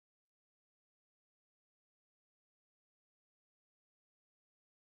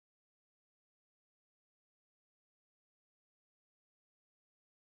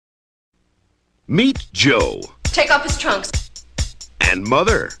Meet Joe. Take off his trunks. And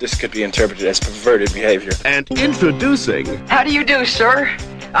Mother. This could be interpreted as perverted behavior. And introducing... How do you do, sir?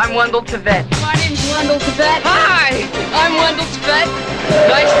 I'm Wendell Tibet. My name's Wendell Tibet. Hi! I'm Wendell Tibet.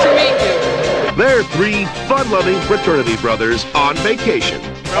 Nice to meet you. They're three fun-loving fraternity brothers on vacation.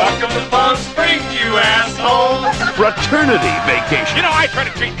 Welcome to Palm Springs, you asshole! Fraternity Vacation. You know, I try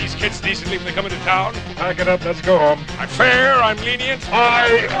to treat these kids decently when they come into town. Pack it up, let's go home. I'm fair, I'm lenient.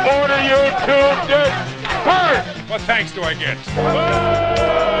 I order you to disperse! What thanks do I get?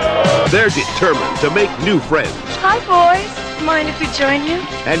 They're determined to make new friends. Hi, boys. Mind if we join you?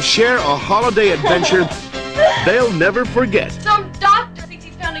 And share a holiday adventure they'll never forget. Some doctor thinks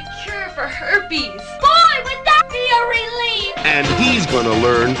he's found a cure for herpes. Boy, would that be a relief! And he's gonna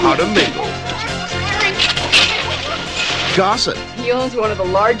learn how to mingle. Gossip. He owns one of the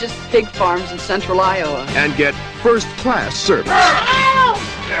largest pig farms in central Iowa. And get first-class service.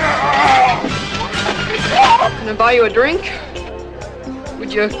 Can I buy you a drink?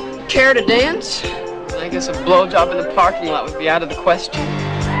 Would you care to dance? I guess a blowjob in the parking lot would be out of the question.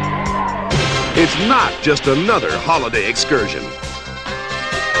 It's not just another holiday excursion.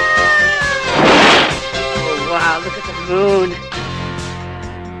 Oh, wow, look at the moon.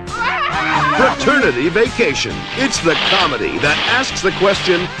 Fraternity Vacation. It's the comedy that asks the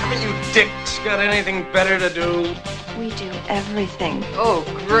question, Haven't you dicks got anything better to do? We do everything. Oh,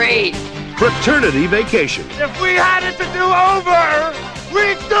 great. Fraternity Vacation. If we had it to do over,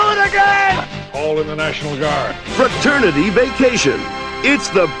 we'd do it again! All in the National Guard. Fraternity Vacation. It's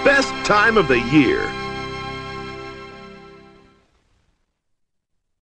the best time of the year.